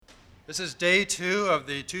This is day 2 of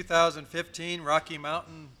the 2015 Rocky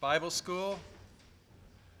Mountain Bible School.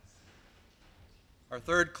 Our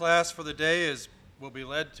third class for the day will be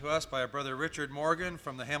led to us by our brother Richard Morgan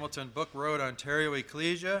from the Hamilton Book Road, Ontario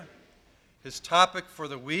Ecclesia. His topic for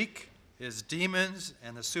the week is Demons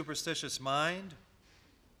and the Superstitious Mind.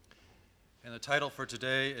 And the title for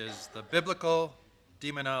today is The Biblical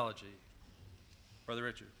Demonology. Brother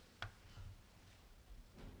Richard.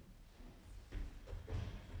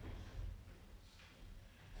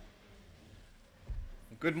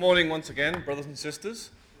 Good morning once again, brothers and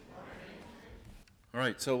sisters. All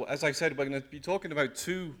right, so as I said, we're going to be talking about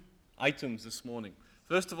two items this morning.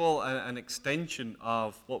 First of all, an extension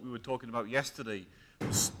of what we were talking about yesterday,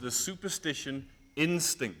 the superstition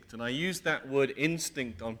instinct. And I use that word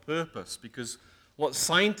instinct on purpose because what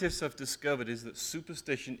scientists have discovered is that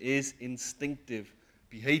superstition is instinctive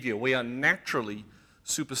behavior. We are naturally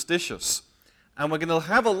superstitious. And we're going to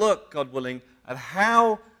have a look, God willing, at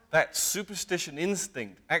how that superstition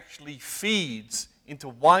instinct actually feeds into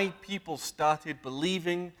why people started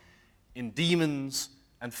believing in demons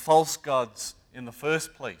and false gods in the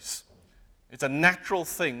first place. It's a natural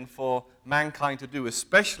thing for mankind to do,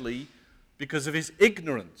 especially because of his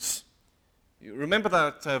ignorance. You remember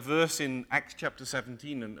that verse in Acts chapter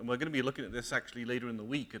 17, and we're going to be looking at this actually later in the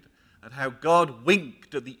week, at how God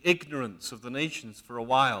winked at the ignorance of the nations for a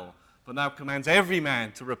while, but now commands every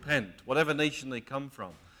man to repent, whatever nation they come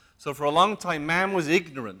from. So for a long time, man was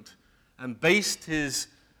ignorant and based his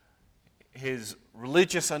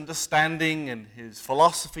religious understanding and his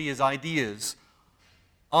philosophy, his ideas,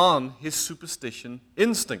 on his superstition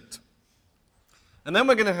instinct. And then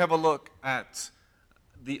we're going to have a look at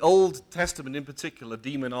the Old Testament, in particular,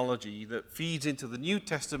 demonology that feeds into the New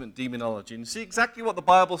Testament demonology, and see exactly what the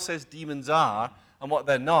Bible says demons are and what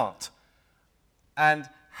they're not, and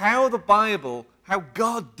how the Bible, how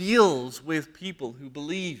God deals with people who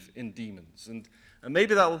believe in demons. And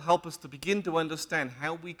maybe that will help us to begin to understand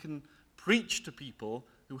how we can preach to people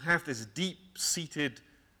who have this deep-seated,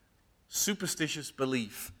 superstitious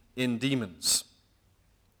belief in demons.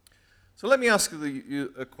 So let me ask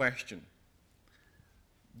you a question.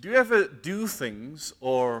 Do you ever do things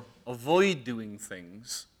or avoid doing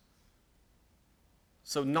things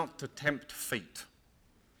so not to tempt fate?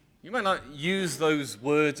 You might not use those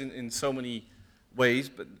words in so many ways,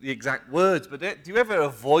 but the exact words, but do you ever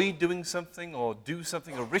avoid doing something or do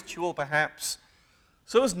something, a ritual perhaps,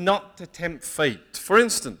 so as not to tempt fate? For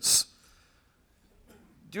instance,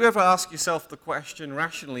 do you ever ask yourself the question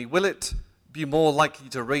rationally, will it be more likely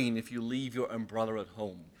to rain if you leave your umbrella at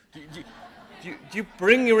home? Do you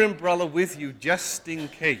bring your umbrella with you just in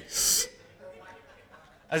case?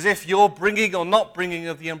 As if your bringing or not bringing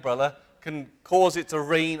of the umbrella can cause it to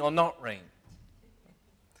rain or not rain.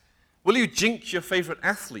 Will you jinx your favorite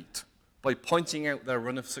athlete by pointing out their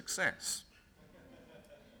run of success?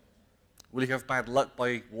 Will you have bad luck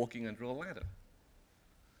by walking under a ladder?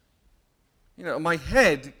 You know, my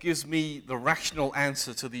head gives me the rational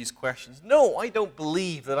answer to these questions. No, I don't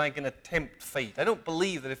believe that I'm going to tempt fate. I don't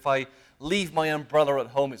believe that if I leave my umbrella at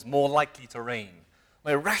home, it's more likely to rain.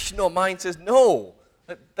 My rational mind says, no,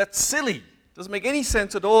 that's silly. Doesn't make any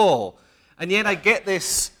sense at all. And yet I get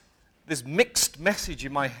this mixed message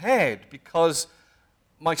in my head because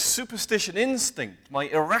my superstition instinct, my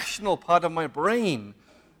irrational part of my brain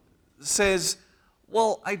says,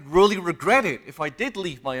 well, I'd really regret it if I did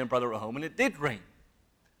leave my umbrella at home and it did rain.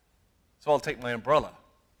 So I'll take my umbrella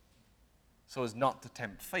so as not to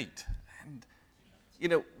tempt fate. And, you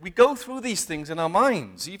know, we go through these things in our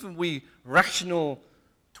minds. Even we rational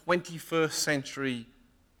 21st century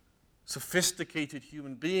sophisticated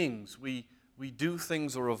human beings, we do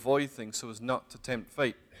things or avoid things so as not to tempt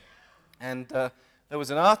fate. And there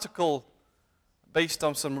was an article based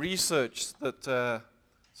on some research that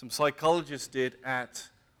some psychologists did at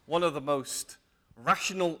one of the most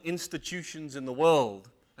rational institutions in the world,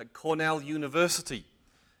 at Cornell University.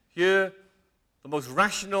 Here, the most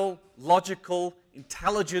rational, logical,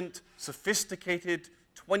 intelligent, sophisticated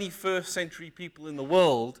 21st century people in the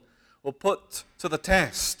world were put to the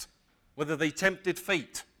test whether they tempted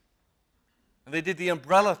fate. And they did the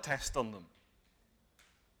umbrella test on them.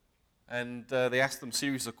 And they asked them a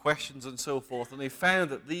series of questions and so forth, and they found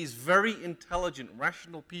that these very intelligent,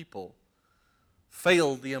 rational people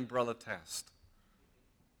failed the umbrella test.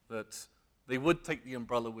 That they would take the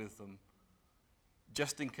umbrella with them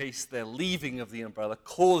just in case their leaving of the umbrella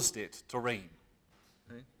caused it to rain.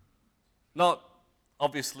 Okay? Not,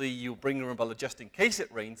 obviously, you bring your umbrella just in case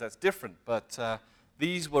it rains, that's different, but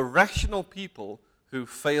these were rational people who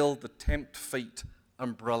failed the tempt fate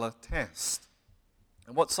umbrella test.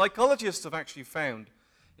 And what psychologists have actually found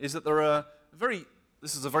is that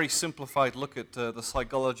this is a very simplified look at the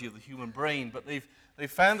psychology of the human brain, but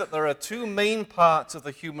they've found that there are two main parts of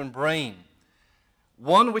the human brain.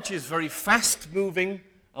 One which is very fast-moving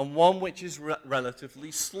and one which is relatively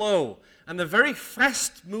slow. And the very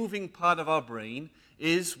fast-moving part of our brain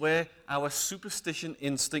is where our superstition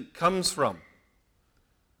instinct comes from.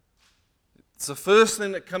 It's the first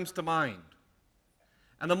thing that comes to mind.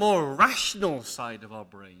 And the more rational side of our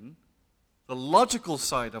brain, the logical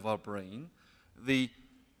side of our brain, the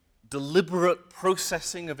deliberate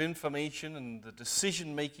processing of information and the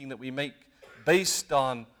decision-making that we make based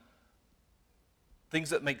on things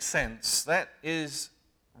that make sense, that is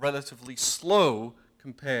relatively slow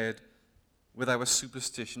compared with our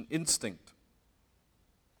superstition instinct.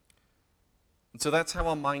 And so that's how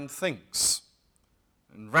our mind thinks.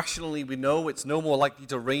 And rationally we know it's no more likely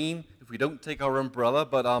to rain if we don't take our umbrella,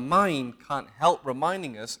 but our mind can't help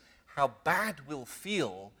reminding us how bad we'll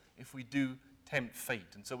feel if we do tempt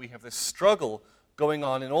fate. And so we have this struggle going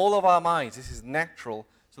on in all of our minds. This is natural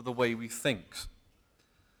to the way we think.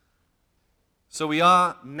 So we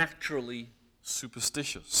are naturally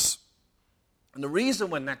superstitious. And the reason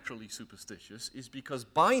we're naturally superstitious is because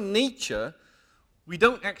by nature, we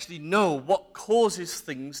don't actually know what causes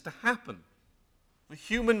things to happen. The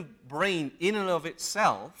human brain, in and of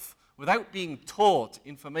itself, without being taught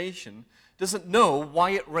information, doesn't know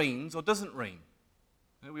why it rains or doesn't rain.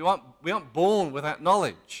 We aren't born with that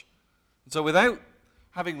knowledge. And so without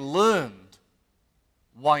having learned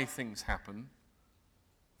why things happen,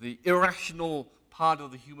 the irrational part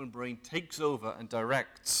of the human brain takes over and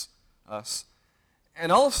directs us.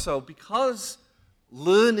 And also, because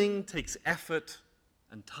learning takes effort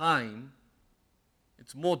and time,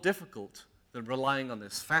 it's more difficult than relying on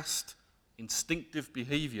this fast, instinctive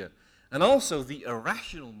behavior. And also, the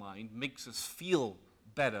irrational mind makes us feel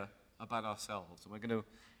better about ourselves. And we're going to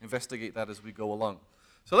investigate that as we go along.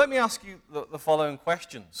 So let me ask you the following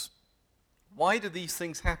questions. Why do these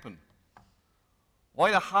things happen?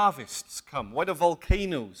 Why do harvests come? Why do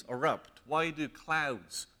volcanoes erupt? Why do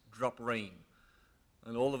clouds drop rain?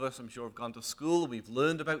 And all of us, I'm sure, have gone to school, we've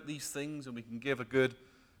learned about these things, and we can give a good,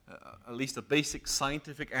 at least a basic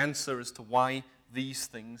scientific answer as to why these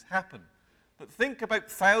things happen. But think about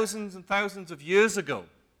thousands and thousands of years ago,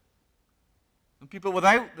 and people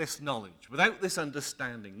without this knowledge, without this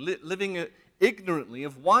understanding, living ignorantly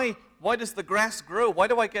of why does the grass grow? Why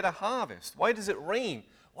do I get a harvest? Why does it rain?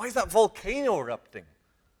 Why is that volcano erupting?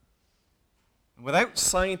 And without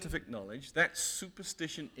scientific knowledge, that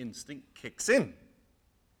superstition instinct kicks in.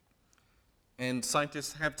 And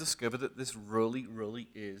scientists have discovered that this really, really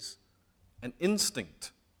is an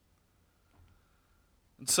instinct.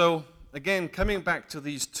 And so, again, coming back to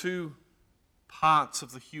these two parts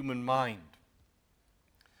of the human mind.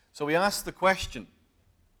 So we ask the question,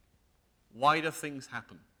 why do things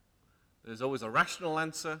happen? There's always a rational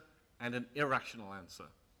answer and an irrational answer.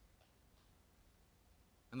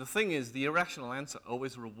 And the thing is, the irrational answer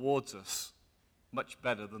always rewards us much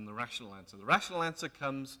better than the rational answer. The rational answer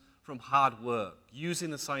comes from hard work,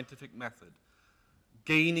 using the scientific method,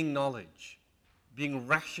 gaining knowledge, being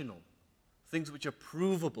rational, things which are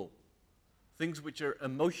provable, things which are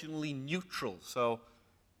emotionally neutral. So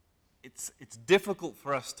it's difficult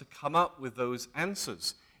for us to come up with those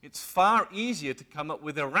answers. It's far easier to come up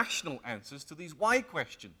with irrational answers to these why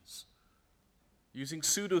questions. Using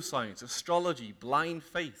pseudoscience, astrology, blind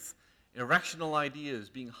faith, irrational ideas,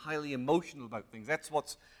 being highly emotional about things. That's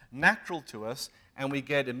what's natural to us, and we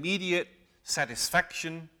get immediate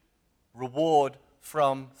satisfaction, reward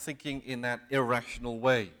from thinking in that irrational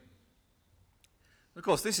way. Of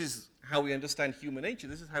course, this is how we understand human nature.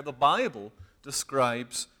 This is how the Bible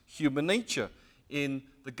describes human nature. In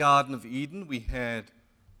the Garden of Eden, we had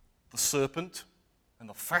the serpent and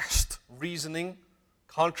the fast reasoning,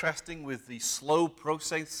 contrasting with the slow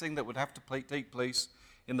processing that would have to take place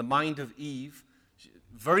in the mind of Eve.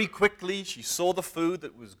 Very quickly, she saw the food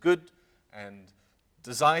that was good and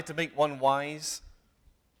desired to make one wise.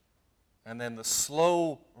 And then the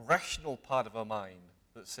slow, rational part of her mind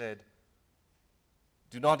that said,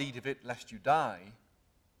 do not eat of it lest you die,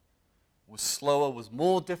 was slower, was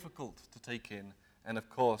more difficult to take in. And of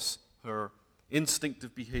course, her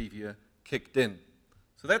instinctive behavior kicked in.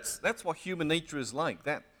 So that's what human nature is like.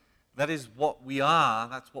 That is what we are.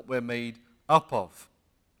 That's what we're made up of.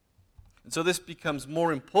 And so this becomes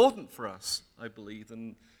more important for us, I believe,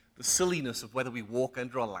 than the silliness of whether we walk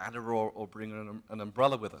under a ladder or bring an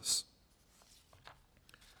umbrella with us.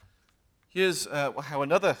 Here's how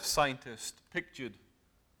another scientist pictured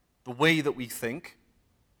the way that we think.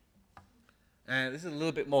 And this is a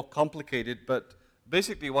little bit more complicated, but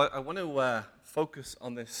basically what I want to focus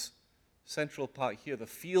on this central part here, the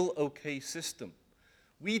feel okay system.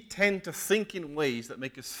 We tend to think in ways that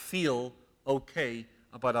make us feel okay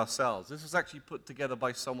about ourselves. This was actually put together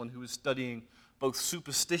by someone who was studying both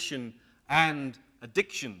superstition and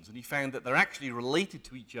addictions, and he found that they're actually related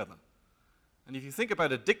to each other. And if you think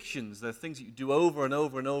about addictions, they're things that you do over and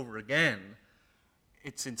over and over again.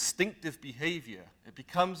 It's instinctive behavior. It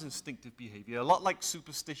becomes instinctive behavior, a lot like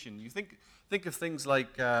superstition. You think of things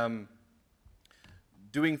like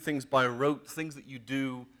doing things by rote, things that you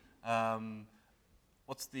do.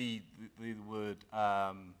 What's the word?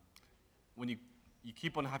 When you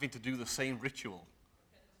keep on having to do the same ritual.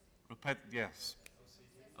 Yes.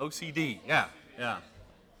 OCD. Yeah.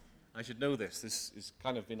 I should know this. This is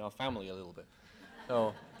kind of in our family a little bit.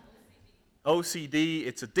 So, OCD,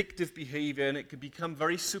 it's addictive behavior, and it can become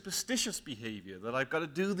very superstitious behavior, that I've got to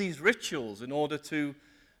do these rituals in order to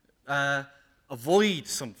avoid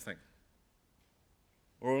something,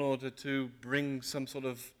 or in order to bring some sort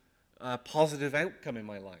of positive outcome in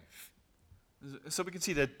my life. So we can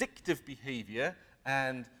see that addictive behavior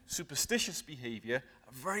and superstitious behavior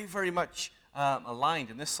are very, very much aligned,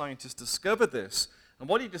 and this scientist discovered this. And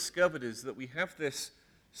what he discovered is that we have this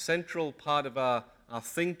central part of our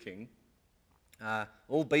thinking,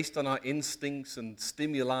 all based on our instincts and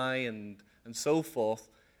stimuli and so forth,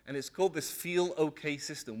 and it's called this feel okay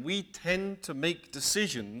system. We tend to make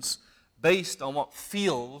decisions based on what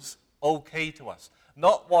feels okay to us,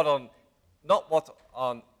 not on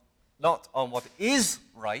what is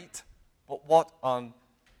right, but what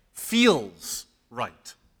feels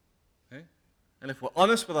right. Okay? And if we're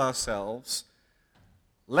honest with ourselves,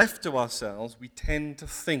 left to ourselves, we tend to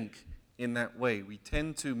think in that way. We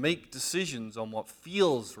tend to make decisions on what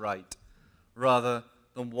feels right rather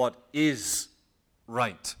than what is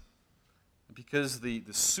right. Because the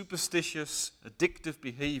superstitious, addictive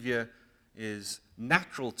behavior is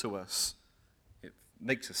natural to us, it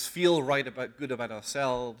makes us feel good about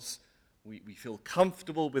ourselves. We feel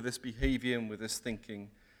comfortable with this behavior and with this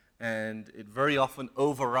thinking, and it very often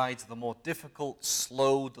overrides the more difficult,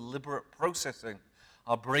 slow, deliberate processing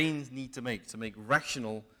our brains need to make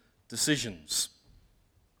rational decisions.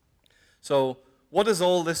 So, what has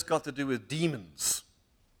all this got to do with demons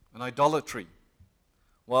and idolatry?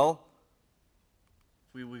 Well,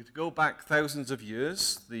 if we were to go back thousands of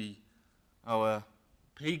years, our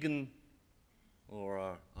pagan or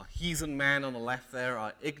our heathen man on the left there,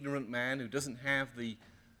 our ignorant man who doesn't have the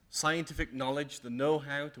scientific knowledge, the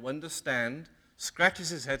know-how to understand, scratches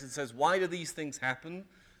his head and says, why do these things happen?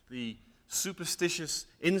 The superstitious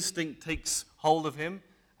instinct takes hold of him,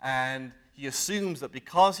 and he assumes that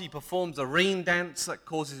because he performs a rain dance, that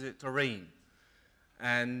causes it to rain.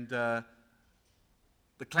 And the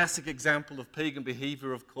classic example of pagan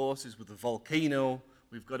behavior, of course, is with the volcano.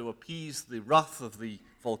 We've got to appease the wrath of the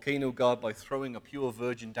volcano god by throwing a pure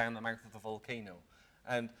virgin down the mouth of the volcano.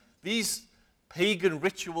 And these pagan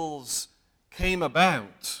rituals came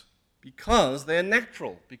about because they're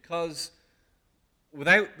natural, because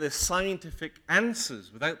without the scientific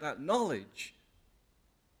answers, without that knowledge,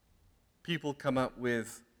 people come up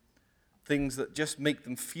with things that just make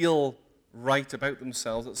them feel right about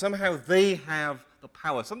themselves, that somehow they have the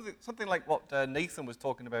power. Something like what Nathan was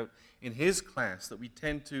talking about in his class, that we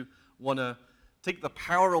tend to want to take the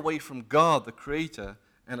power away from God, the Creator,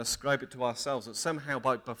 and ascribe it to ourselves, that somehow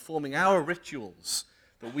by performing our rituals,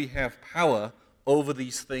 that we have power over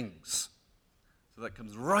these things. So that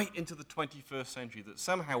comes right into the 21st century, that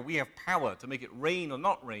somehow we have power to make it rain or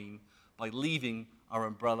not rain by leaving our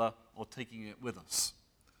umbrella or taking it with us.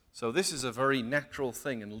 So this is a very natural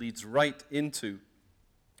thing and leads right into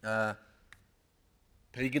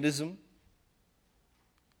paganism,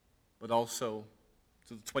 but also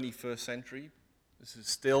to the 21st century. This is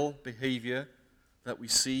still behavior that we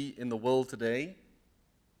see in the world today,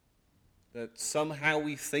 that somehow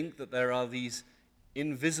we think that there are these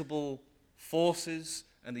invisible forces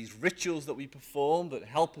and these rituals that we perform that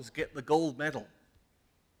help us get the gold medal.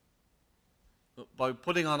 That by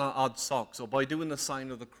putting on our odd socks or by doing the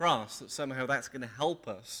sign of the cross, that somehow that's going to help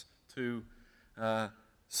us to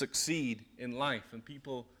succeed in life. And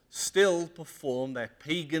people still perform their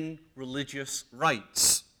pagan religious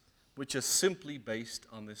rites, which are simply based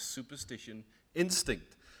on this superstition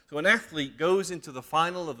instinct. So an athlete goes into the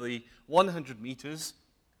final of the 100 meters,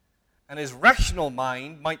 and his rational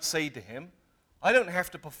mind might say to him, I don't have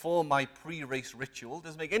to perform my pre-race ritual. It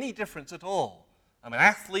doesn't make any difference at all. I'm an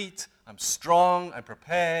athlete, I'm strong, I'm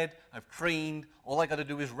prepared, I've trained. All I got to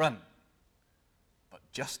do is run. But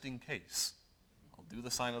just in case, I'll do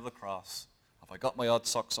the sign of the cross. Have I got my odd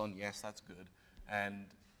socks on? Yes, that's good. And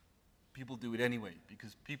people do it anyway,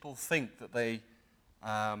 because people think that they,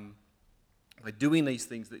 by doing these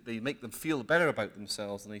things, they make them feel better about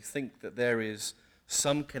themselves, and they think that there is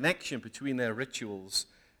some connection between their rituals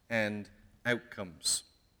and outcomes.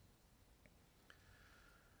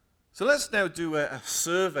 So let's now do a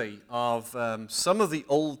survey of some of the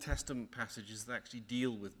Old Testament passages that actually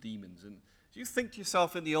deal with demons. And do you think to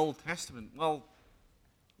yourself in the Old Testament, well,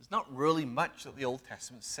 there's not really much that the Old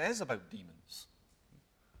Testament says about demons.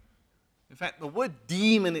 In fact, the word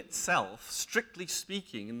demon itself, strictly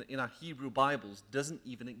speaking, in our Hebrew Bibles, doesn't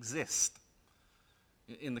even exist.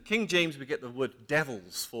 In the King James, we get the word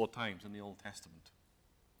devils 4 times in the Old Testament.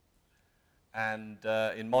 And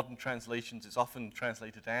in modern translations, it's often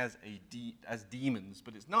translated as demons,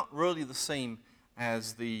 but it's not really the same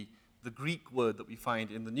as the Greek word that we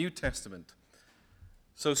find in the New Testament.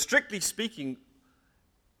 So strictly speaking,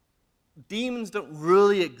 demons don't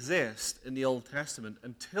really exist in the Old Testament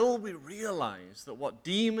until we realize that what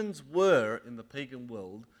demons were in the pagan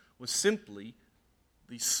world was simply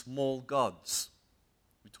these small gods.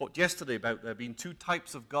 We talked yesterday about there being 2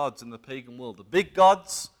 types of gods in the pagan world. The big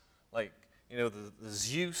gods, like the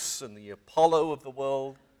Zeus and the Apollo of the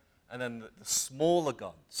world, and then the smaller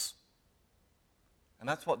gods. And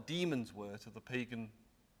that's what demons were to the pagan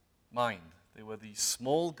mind. They were these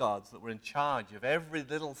small gods that were in charge of every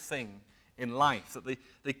little thing in life that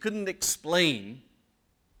they couldn't explain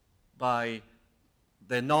by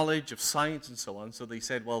their knowledge of science and so on. So they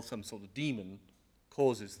said, well, some sort of demon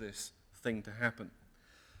causes this thing to happen.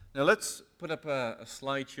 Now let's put up a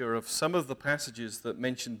slide here of some of the passages that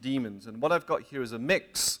mention demons. And what I've got here is a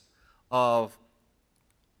mix of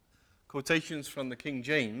quotations from the King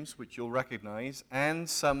James, which you'll recognize, and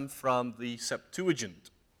some from the Septuagint.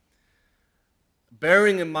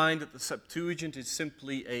 Bearing in mind that the Septuagint is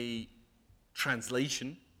simply a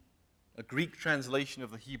translation, a Greek translation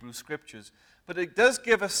of the Hebrew Scriptures, but it does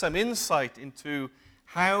give us some insight into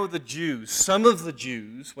how the Jews, some of the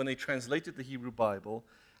Jews, when they translated the Hebrew Bible,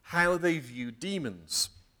 how they viewed demons.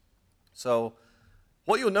 So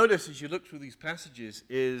what you'll notice as you look through these passages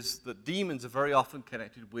is that demons are very often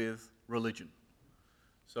connected with religion.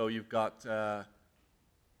 So you've got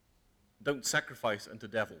don't sacrifice unto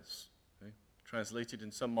devils, okay? Translated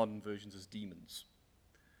in some modern versions as demons.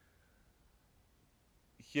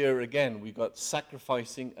 Here again, we've got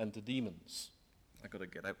sacrificing unto demons. I've got to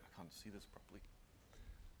get out, I can't see this properly.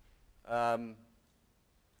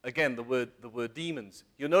 Again, the word demons.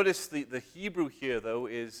 You'll notice the Hebrew here, though,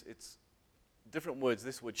 it's different words.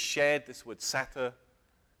 This word shed, this word satyr.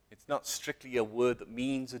 It's not strictly a word that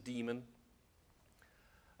means a demon.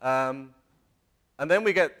 And then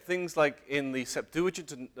we get things like in the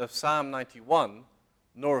Septuagint of Psalm 91,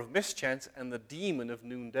 nor of mischance, and the demon of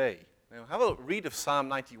noonday. Now, have a read of Psalm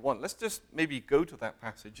 91. Let's just maybe go to that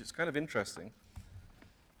passage. It's kind of interesting.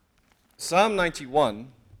 Psalm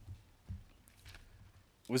 91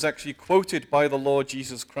 was actually quoted by the Lord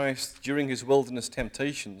Jesus Christ during his wilderness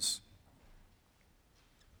temptations,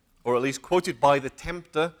 or at least quoted by the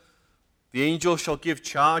tempter. The angel shall give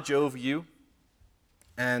charge over you,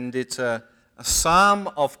 and it's a psalm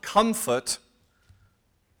of comfort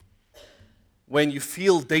when you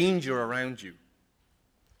feel danger around you.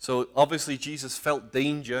 So obviously Jesus felt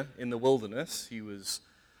danger in the wilderness. He was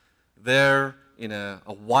there in a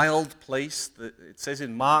wild place. It says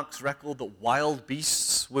in Mark's record that wild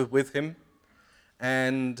beasts were with him.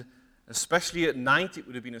 And especially at night, it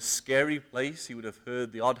would have been a scary place. He would have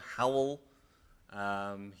heard the odd howl.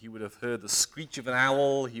 He would have heard the screech of an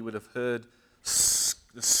owl. He would have heard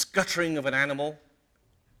the scuttering of an animal.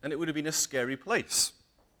 And it would have been a scary place.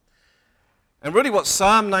 And really what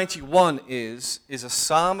Psalm 91 is a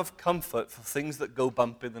psalm of comfort for things that go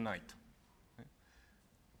bump in the night.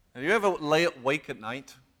 Have you ever lay awake at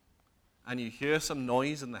night and you hear some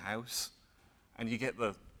noise in the house and you get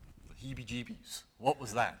the heebie-jeebies? What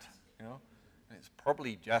was that? And it's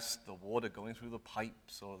probably just the water going through the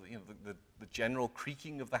pipes or the general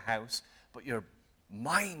creaking of the house, but your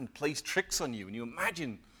mind plays tricks on you and you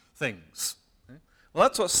imagine things. Well,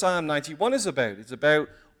 that's what Psalm 91 is about. It's about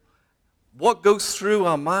what goes through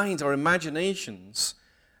our minds, our imaginations.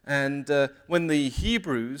 And when the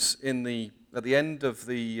Hebrews at the end of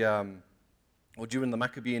or during the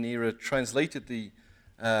Maccabean era, translated the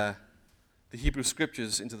Hebrew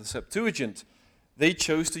Scriptures into the Septuagint, they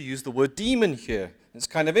chose to use the word demon here. It's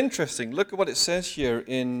kind of interesting. Look at what it says here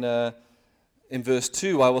in verse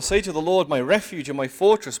 2. I will say to the Lord, my refuge and my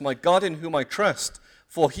fortress, my God in whom I trust,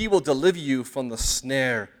 for he will deliver you from the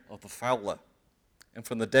snare of the fowler and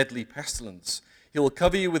from the deadly pestilence. He will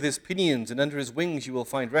cover you with his pinions, and under his wings you will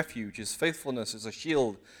find refuge. His faithfulness is a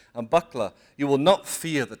shield and buckler. You will not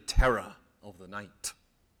fear the terror of the night,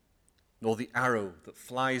 nor the arrow that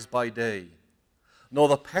flies by day, nor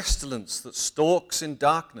the pestilence that stalks in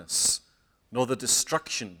darkness, nor the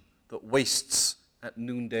destruction that wastes at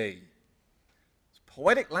noonday. It's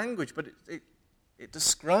poetic language, but it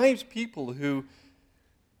describes people who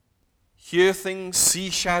hear things, see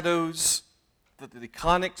shadows that they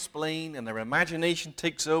can't explain, and their imagination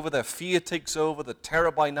takes over, their fear takes over, the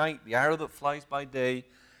terror by night, the arrow that flies by day.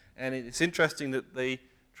 And it's interesting that they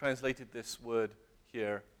translated this word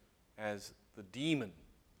here as the demon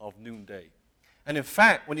of noonday. And in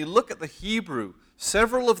fact, when you look at the Hebrew,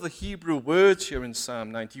 several of the Hebrew words here in Psalm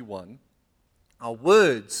 91 are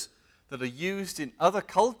words that are used in other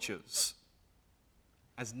cultures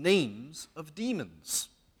as names of demons.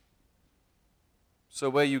 So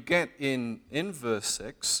where you get in verse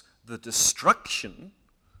 6, the destruction,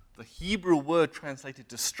 the Hebrew word translated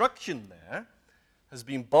destruction there, has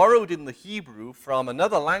been borrowed in the Hebrew from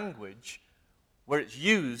another language where it's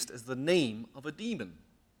used as the name of a demon.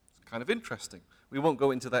 It's kind of interesting. We won't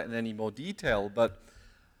go into that in any more detail, but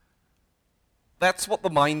that's what the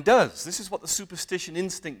mind does. This is what the superstition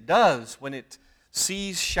instinct does when it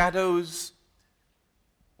sees shadows,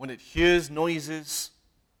 when it hears noises.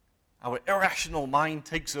 Our irrational mind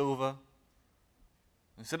takes over.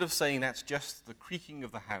 Instead of saying that's just the creaking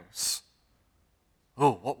of the house,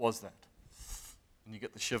 oh, what was that? And you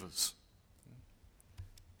get the shivers.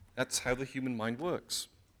 That's how the human mind works.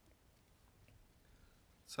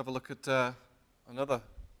 Let's have a look at another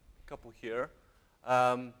couple here.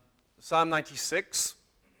 Psalm 96.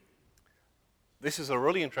 This is a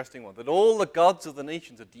really interesting one, that all the gods of the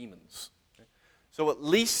nations are demons. Okay? So at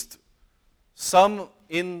least some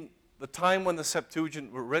in the time when the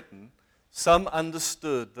Septuagint were written, some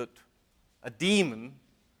understood that a demon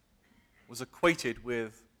was equated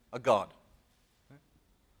with a god. Okay?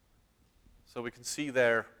 So we can see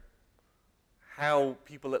there how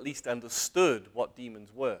people at least understood what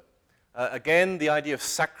demons were. Again, the idea of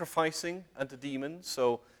sacrificing unto demons.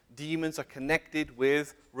 So demons are connected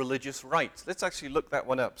with religious rites. Let's actually look that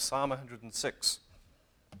one up. Psalm 106.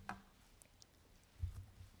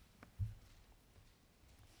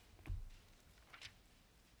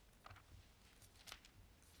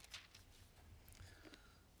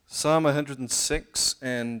 Psalm 106,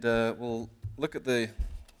 and we'll look at the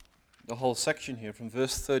whole section here from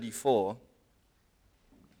verse 34.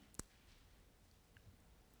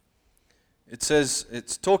 It says,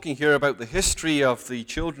 it's talking here about the history of the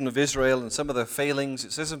children of Israel and some of their failings.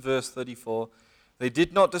 It says in verse 34, they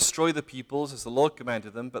did not destroy the peoples as the Lord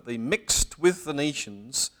commanded them, but they mixed with the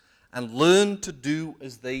nations and learned to do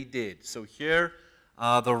as they did. So here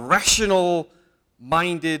are the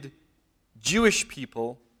rational-minded Jewish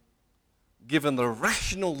people given the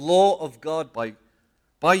rational law of God by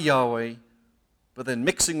Yahweh, but then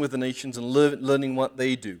mixing with the nations and learning what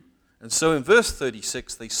they do. And so in verse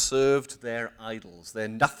 36, they served their idols, their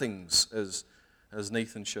nothings, as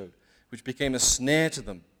Nathan showed, which became a snare to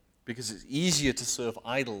them, because it's easier to serve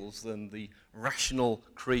idols than the rational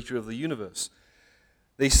creator of the universe.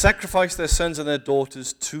 They sacrificed their sons and their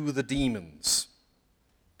daughters to the demons.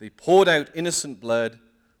 They poured out innocent blood,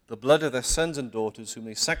 the blood of their sons and daughters, whom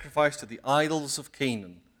they sacrificed to the idols of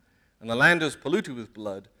Canaan. And the land was polluted with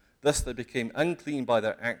blood. Thus they became unclean by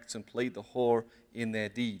their acts and played the whore in their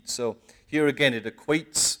deeds. So here again it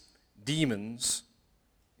equates demons.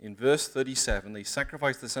 In verse 37, they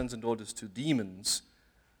sacrificed their sons and daughters to demons.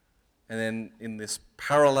 And then in this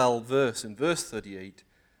parallel verse, in verse 38,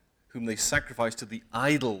 whom they sacrificed to the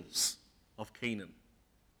idols of Canaan.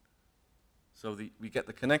 So we get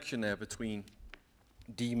the connection there between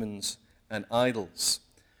demons and idols.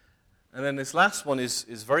 And then this last one is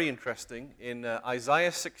very interesting. In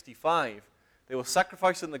Isaiah 65, they will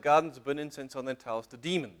sacrifice in the gardens of burnt incense on their towers to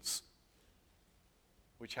demons,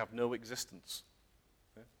 which have no existence.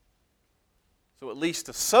 Okay? So at least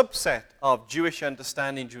a subset of Jewish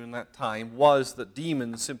understanding during that time was that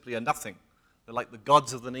demons simply are nothing. They're like the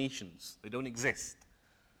gods of the nations. They don't exist.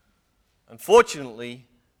 Unfortunately,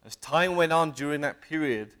 as time went on during that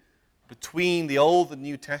period, between the Old and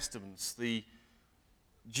New Testaments, the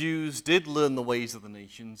Jews did learn the ways of the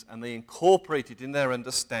nations, and they incorporated in their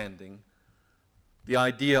understanding the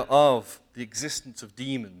idea of the existence of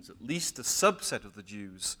demons, at least a subset of the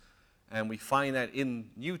Jews. And we find that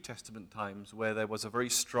in New Testament times where there was a very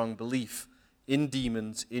strong belief in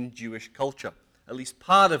demons in Jewish culture, at least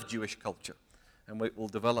part of Jewish culture. And we'll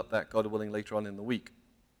develop that, God willing, later on in the week.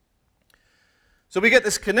 So we get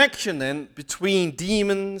this connection then between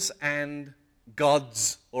demons and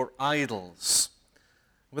gods or idols.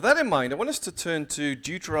 With that in mind, I want us to turn to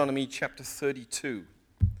Deuteronomy chapter 32.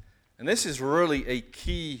 And this is really a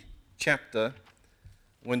key chapter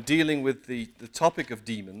when dealing with the topic of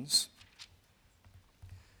demons.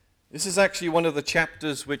 This is actually one of the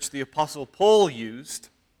chapters which the Apostle Paul used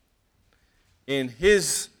in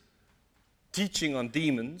his teaching on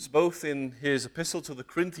demons, both in his epistle to the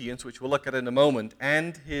Corinthians, which we'll look at in a moment,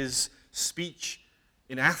 and his speech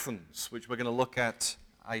in Athens, which we're going to look at,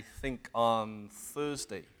 I think, on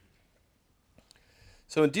Thursday.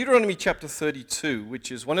 So in Deuteronomy chapter 32,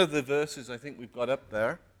 which is one of the verses I think we've got up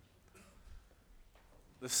there,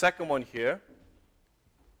 the second one here,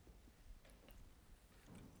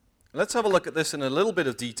 let's have a look at this in a little bit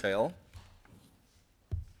of detail.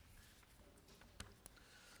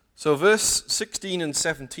 So verse 16 and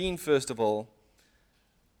 17, first of all,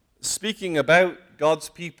 speaking about God's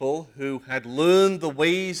people who had learned the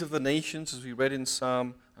ways of the nations, as we read in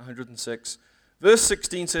Psalm 106. Verse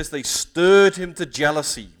 16 says, they stirred him to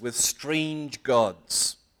jealousy with strange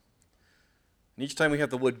gods. And each time we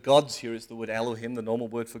have the word gods here, it's the word Elohim, the normal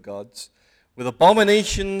word for gods. With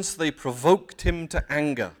abominations, they provoked him to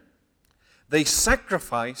anger. They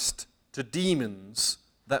sacrificed to demons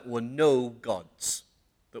that were no gods,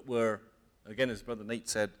 that were, again, as Brother Nate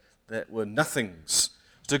said, that were nothings.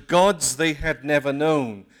 To gods they had never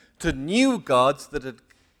known, to new gods that had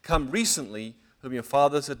come recently, whom your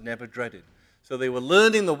fathers had never dreaded. So they were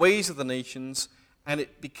learning the ways of the nations, and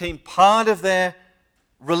it became part of their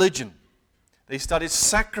religion. They started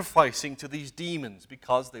sacrificing to these demons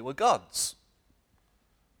because they were gods.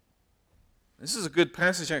 This is a good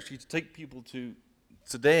passage, actually, to take people to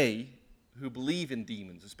today who believe in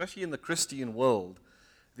demons, especially in the Christian world.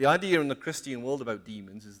 The idea in the Christian world about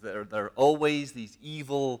demons is that there are always these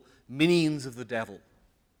evil minions of the devil.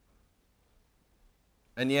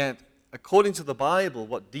 And yet, according to the Bible,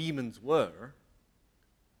 what demons were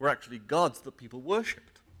actually gods that people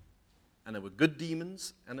worshipped. And there were good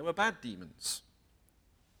demons, and there were bad demons.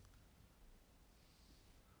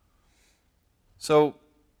 So,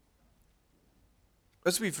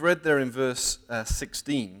 as we've read there in verse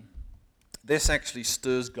 16, this actually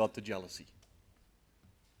stirs God to jealousy.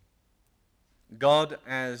 God,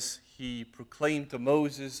 as he proclaimed to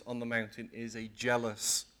Moses on the mountain, is a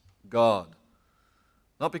jealous God.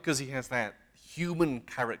 Not because he has that human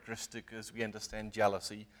characteristic as we understand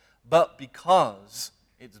jealousy, but because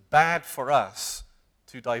it's bad for us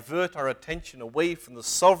to divert our attention away from the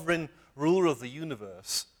sovereign ruler of the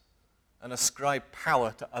universe and ascribe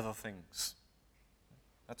power to other things.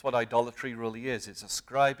 That's what idolatry really is. It's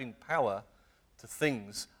ascribing power to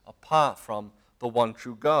things apart from the one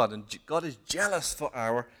true God. And God is jealous for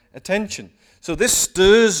our attention. So this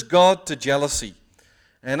stirs God to jealousy.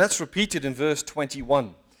 And that's repeated in verse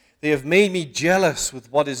 21. They have made me jealous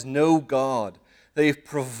with what is no God. They have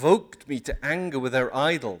provoked me to anger with their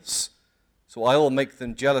idols. So I will make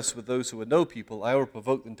them jealous with those who are no people. I will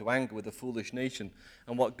provoke them to anger with a foolish nation.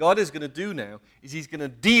 And what God is going to do now is he's going to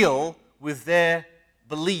deal with their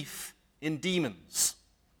belief in demons.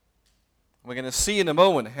 We're going to see in a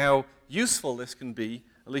moment how useful this can be,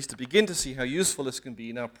 at least to begin to see how useful this can be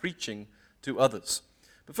in our preaching to others.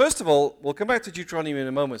 But first of all, we'll come back to Deuteronomy in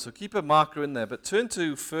a moment, so keep a marker in there, but turn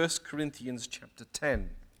to 1 Corinthians chapter 10.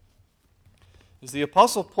 As the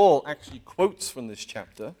Apostle Paul actually quotes from this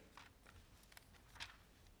chapter,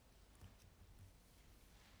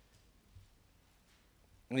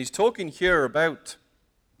 and he's talking here about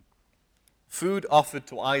food offered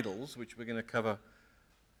to idols, which we're going to cover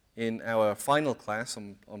in our final class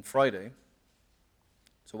on Friday.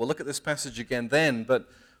 So we'll look at this passage again then, but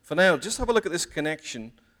for now, just have a look at this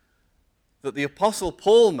connection that the Apostle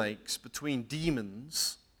Paul makes between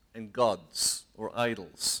demons and gods or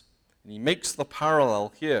idols. And he makes the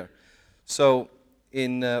parallel here. So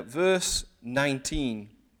in verse 19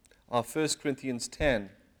 of 1 Corinthians 10,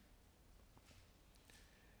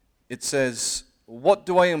 it says, what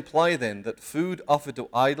do I imply then? That food offered to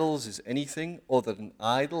idols is anything, or that an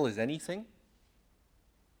idol is anything?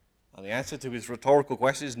 And the answer to his rhetorical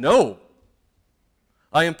question is no.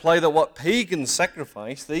 I imply that what pagans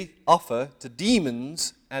sacrifice, they offer to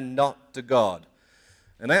demons and not to God.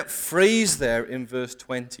 And that phrase there in verse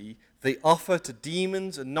 20, they offer to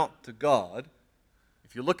demons and not to God.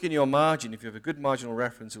 If you look in your margin, if you have a good marginal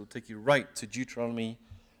reference, it will take you right to Deuteronomy.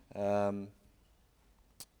 I'll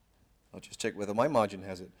just check whether my margin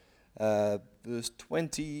has it. Verse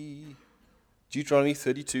 20, Deuteronomy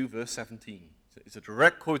 32, verse 17. It's a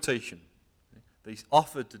direct quotation. They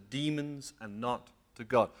offered to demons and not to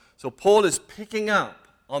God. So Paul is picking up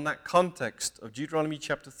on that context of Deuteronomy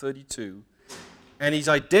chapter 32, and he's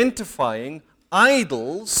identifying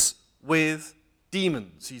idols with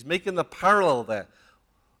demons. He's making the parallel there.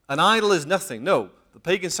 An idol is nothing. No, the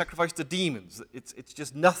pagans sacrificed to demons. It's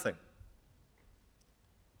just nothing.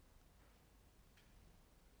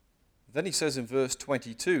 Then he says in verse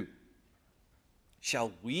 22,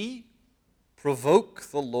 shall we provoke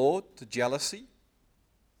the Lord to jealousy?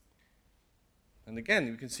 And again,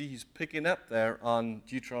 you can see he's picking up there on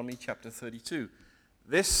Deuteronomy chapter 32.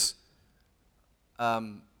 This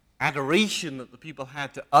adoration that the people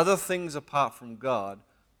had to other things apart from God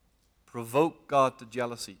provoked God to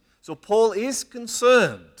jealousy. So Paul is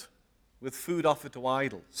concerned with food offered to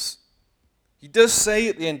idols. He does say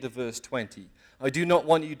at the end of verse 20, I do not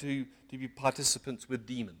want you to be participants with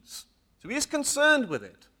demons. So he is concerned with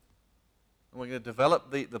it. And we're going to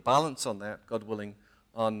develop the balance on that, God willing,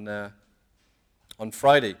 on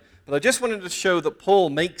Friday. But I just wanted to show that Paul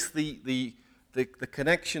makes the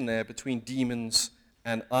connection there between demons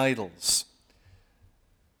and idols.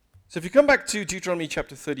 So if you come back to Deuteronomy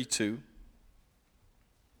chapter 32,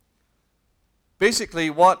 basically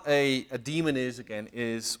what a demon is, again,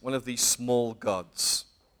 is one of these small gods.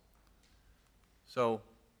 So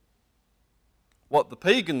what the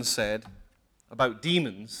pagans said about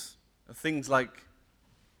demons are things like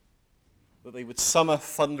that they would summon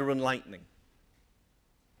thunder and lightning.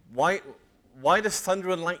 Why does thunder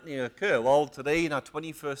and lightning occur? Well, today in our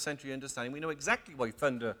 21st century understanding, we know exactly why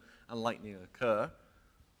thunder and lightning occur.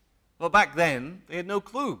 Well, back then, they had no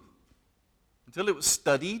clue. Until it was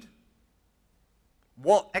studied,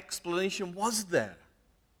 what explanation was there?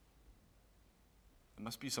 There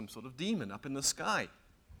must be some sort of demon up in the sky.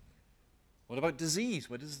 What about disease?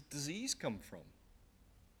 Where does disease come from?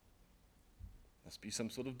 Must be some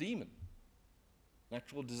sort of demon.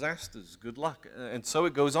 Natural disasters, good luck. And so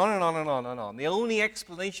it goes on and on and on and on. The only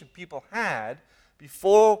explanation people had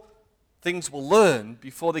before things were learned,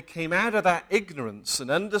 before they came out of that ignorance and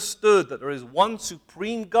understood that there is one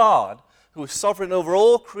supreme God who is sovereign over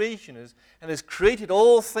all creation and has created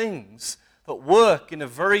all things that work in a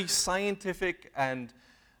very scientific and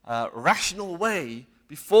rational way,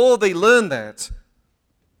 before they learned that,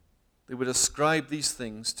 they would ascribe these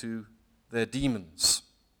things to their demons,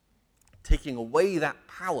 taking away that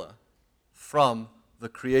power from the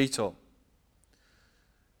Creator.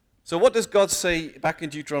 So what does God say back in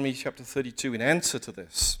Deuteronomy chapter 32 in answer to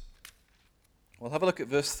this? Well, have a look at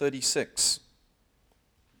verse 36.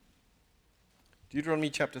 Deuteronomy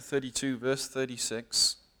chapter 32, verse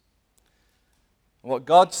 36. And what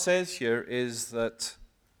God says here is that,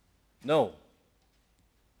 no,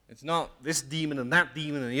 it's not this demon and that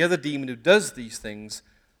demon and the other demon who does these things.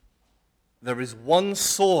 There is one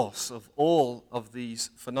source of all of these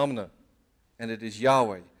phenomena, and it is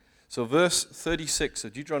Yahweh. So verse 36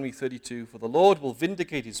 of Deuteronomy 32, for the Lord will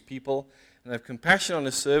vindicate his people and have compassion on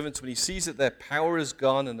his servants when he sees that their power is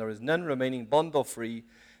gone and there is none remaining bond or free.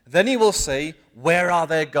 Then he will say, where are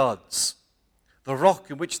their gods? The rock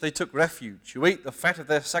in which they took refuge, who ate the fat of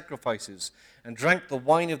their sacrifices and drank the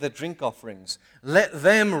wine of their drink offerings. Let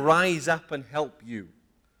them rise up and help you.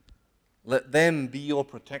 Let them be your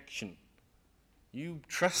protection. You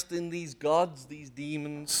trust in these gods, these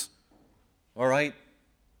demons, all right,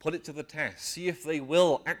 put it to the test. See if they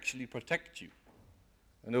will actually protect you.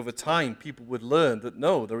 And over time, people would learn that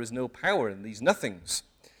no, there is no power in these nothings.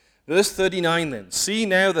 Verse 39 then, see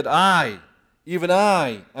now that I, even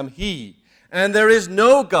I, am he, and there is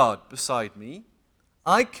no God beside me.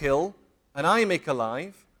 I kill, and I make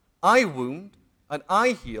alive. I wound, and I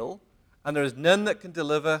heal, and there is none that can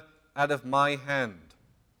deliver out of my hand.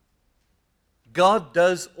 God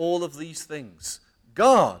does all of these things.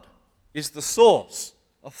 God is the source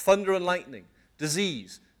of thunder and lightning,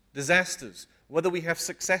 disease, disasters, whether we have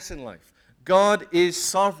success in life. God is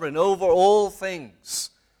sovereign over all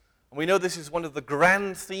things. And we know this is one of the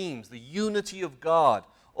grand themes, the unity of God,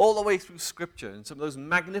 all the way through Scripture. And some of those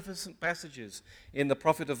magnificent passages in the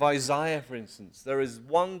prophet of Isaiah, for instance. There is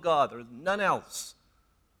one God, there is none else.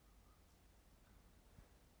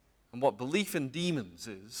 And what belief in demons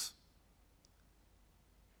is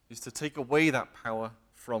to take away that power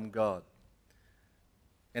from God.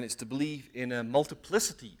 And it's to believe in a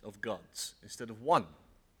multiplicity of gods instead of one.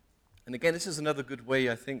 And again, this is another good way,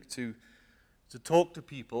 I think, to talk to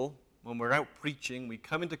people when we're out preaching. We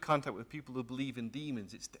come into contact with people who believe in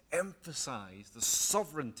demons. It's to emphasize the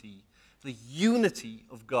sovereignty, the unity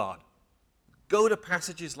of God. Go to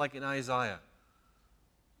passages like in Isaiah,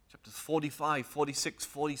 chapters 45, 46,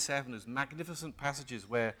 47, those magnificent passages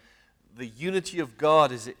where the unity of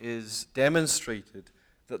God is demonstrated,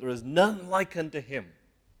 that there is none like unto him.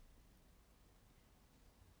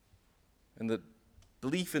 And that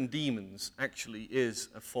belief in demons actually is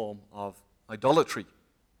a form of idolatry.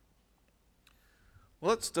 Well,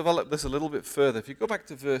 let's develop this a little bit further. If you go back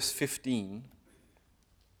to verse 15,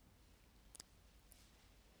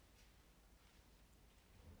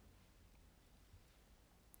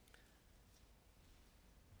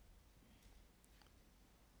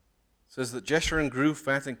 it says that Jeshurun grew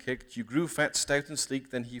fat and kicked. You grew fat, stout, and sleek.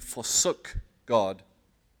 Then he forsook God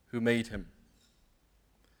who made him.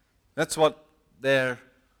 That's what their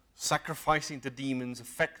sacrificing to demons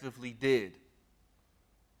effectively did.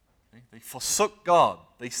 They forsook God.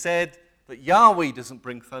 They said that Yahweh doesn't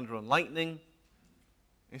bring thunder and lightning.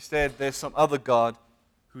 Instead, there's some other God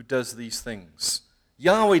who does these things.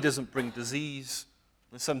 Yahweh doesn't bring disease.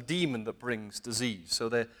 There's some demon that brings disease. So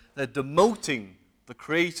they're demoting the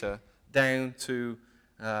Creator down to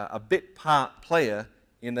a bit part player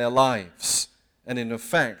in their lives. And in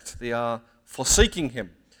effect, they are forsaking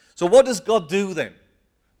him. So what does God do then?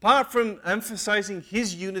 Apart from emphasizing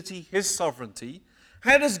his unity, his sovereignty,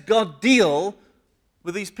 how does God deal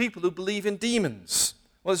with these people who believe in demons?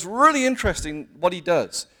 Well, it's really interesting what he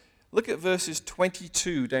does. Look at verses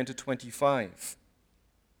 22 down to 25.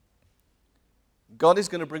 God is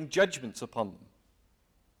going to bring judgments upon them.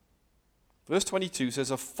 Verse 22 says,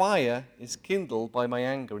 "A fire is kindled by my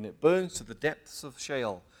anger, and it burns to the depths of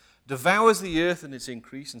Sheol, devours the earth in its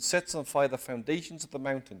increase, and sets on fire the foundations of the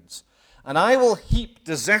mountains. And I will heap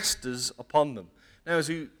disasters upon them." Now, as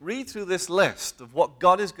we read through this list of what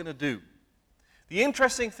God is going to do, the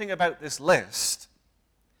interesting thing about this list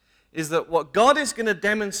is that what God is going to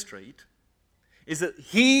demonstrate is that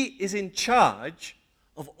he is in charge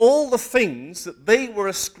of all the things that they were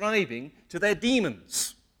ascribing to their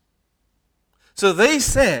demons. So they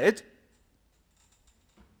said,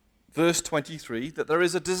 verse 23, that there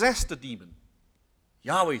is a disaster demon.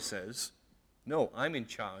 Yahweh says, "No, I'm in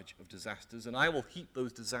charge of disasters, and I will heap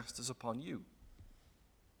those disasters upon you.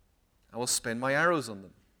 I will spend my arrows on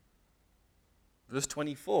them." Verse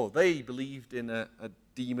 24, they believed in a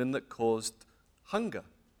demon that caused hunger.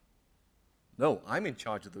 "No, I'm in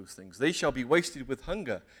charge of those things. They shall be wasted with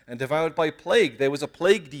hunger and devoured by plague." There was a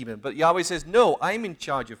plague demon, but Yahweh says, "No, I'm in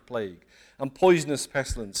charge of plague and poisonous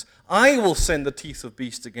pestilence. I will send the teeth of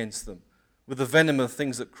beasts against them, with the venom of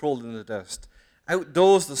things that crawl in the dust.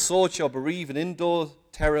 Outdoors the sword shall bereave, and indoor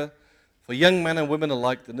terror, for young men and women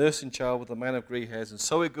alike, the nursing child with the man of gray hairs." And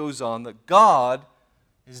so it goes on, that God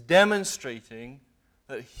is demonstrating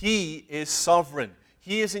that he is sovereign.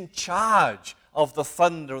 He is in charge of the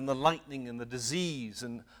thunder and the lightning and the disease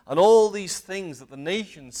and all these things that the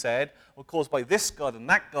nation said were caused by this God and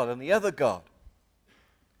that God and the other God.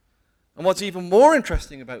 And what's even more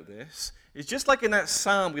interesting about this is, just like in that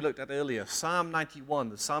psalm we looked at earlier, Psalm 91,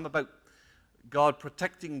 the psalm about God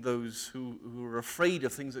protecting those who are afraid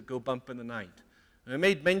of things that go bump in the night. And I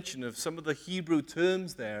made mention of some of the Hebrew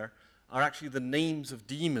terms there are actually the names of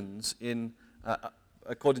demons in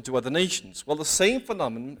according to other nations. Well, the same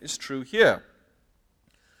phenomenon is true here.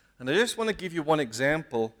 And I just want to give you one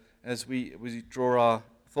example as we draw our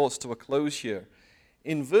thoughts to a close here.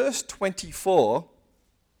 In verse 24,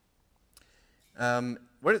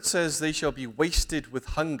 where it says, "They shall be wasted with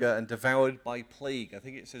hunger and devoured by plague." I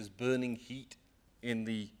think it says burning heat in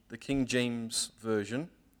the King James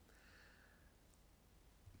Version.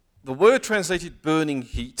 The word translated burning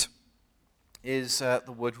heat is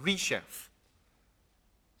the word resheph.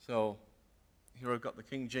 So here I've got the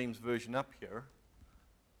King James Version up here.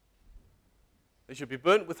 "They shall be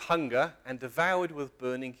burnt with hunger and devoured with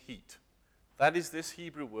burning heat." That is this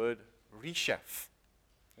Hebrew word resheph.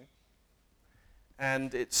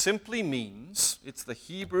 And it simply means, it's the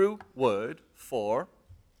Hebrew word for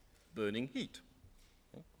burning heat.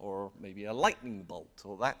 Okay? Or maybe a lightning bolt,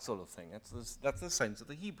 or that sort of thing. That's the sense of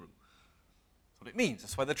the Hebrew. That's what it means.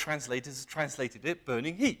 That's why the translators translated it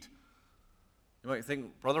burning heat. You might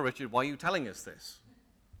think, "Brother Richard, why are you telling us this?"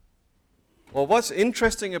 Well, what's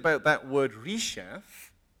interesting about that word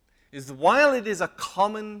resheph is that while it is a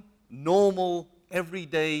common, normal,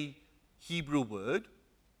 everyday Hebrew word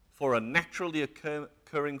for a naturally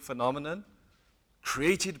occurring phenomenon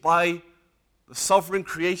created by the sovereign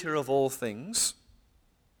creator of all things,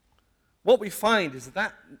 what we find is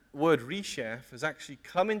that word resheph has actually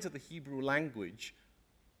come into the Hebrew language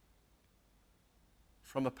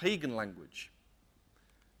from a pagan language.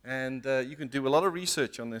 And you can do a lot of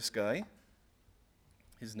research on this guy.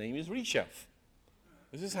 His name is Resheph.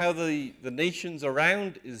 This is how the nations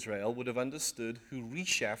around Israel would have understood who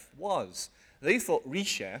Resheph was. They thought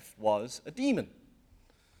Resheph was a demon.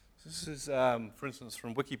 This is, for instance,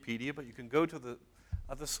 from Wikipedia, but you can go to the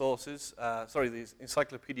other sources, the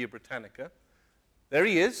Encyclopedia Britannica. There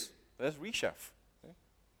he is. There's Resheph. Okay?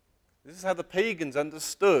 This is how the pagans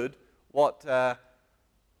understood what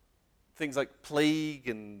things like plague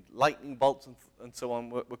and lightning bolts and so on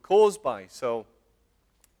were caused by. So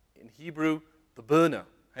in Hebrew, the burner,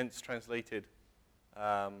 hence translated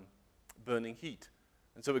burning heat.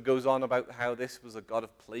 And so it goes on about how this was a god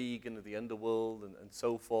of plague and of the underworld and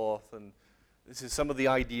so forth. And this is some of the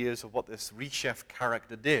ideas of what this Resheph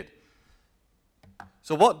character did.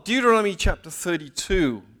 So what Deuteronomy chapter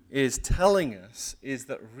 32 is telling us is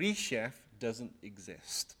that Resheph doesn't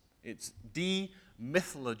exist. It's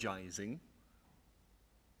demythologizing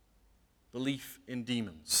belief in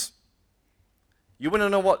demons. You want to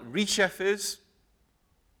know what Resheph is?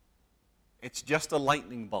 It's just a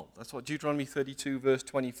lightning bolt. That's what Deuteronomy 32 verse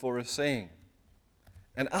 24 is saying.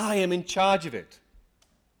 And I am in charge of it.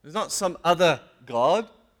 There's not some other God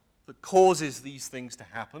that causes these things to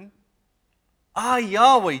happen. I,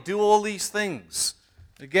 Yahweh, do all these things.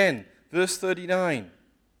 Again, verse 39.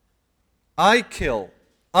 I kill,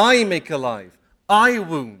 I make alive, I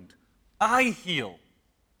wound, I heal.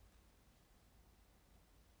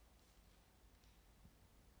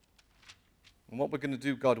 And what we're going to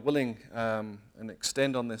do, God willing, and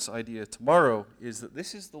extend on this idea tomorrow, is that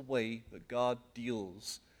this is the way that God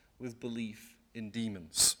deals with belief in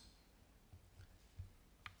demons.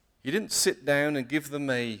 He didn't sit down and give them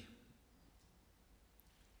a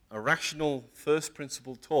rational first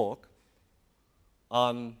principle talk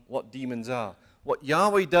on what demons are. What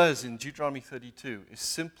Yahweh does in Deuteronomy 32 is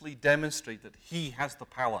simply demonstrate that he has the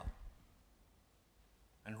power.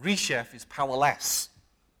 And Resheph is powerless.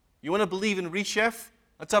 You want to believe in Resheph?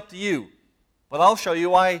 That's up to you. But I'll show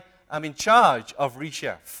you I am in charge of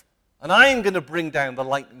Resheph. And I am going to bring down the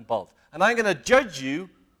lightning bolt. And I'm going to judge you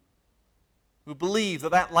who believe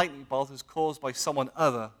that that lightning bolt is caused by someone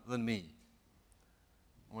other than me.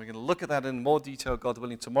 And we're going to look at that in more detail, God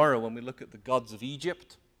willing, tomorrow when we look at the gods of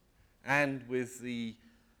Egypt and with the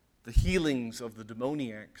healings of the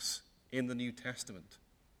demoniacs in the New Testament.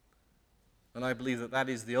 And I believe that that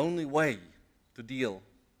is the only way to deal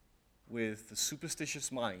with the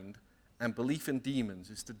superstitious mind and belief in demons,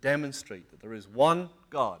 is to demonstrate that there is one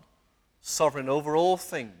God, sovereign over all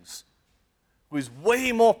things, who is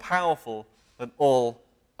way more powerful than all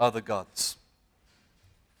other gods.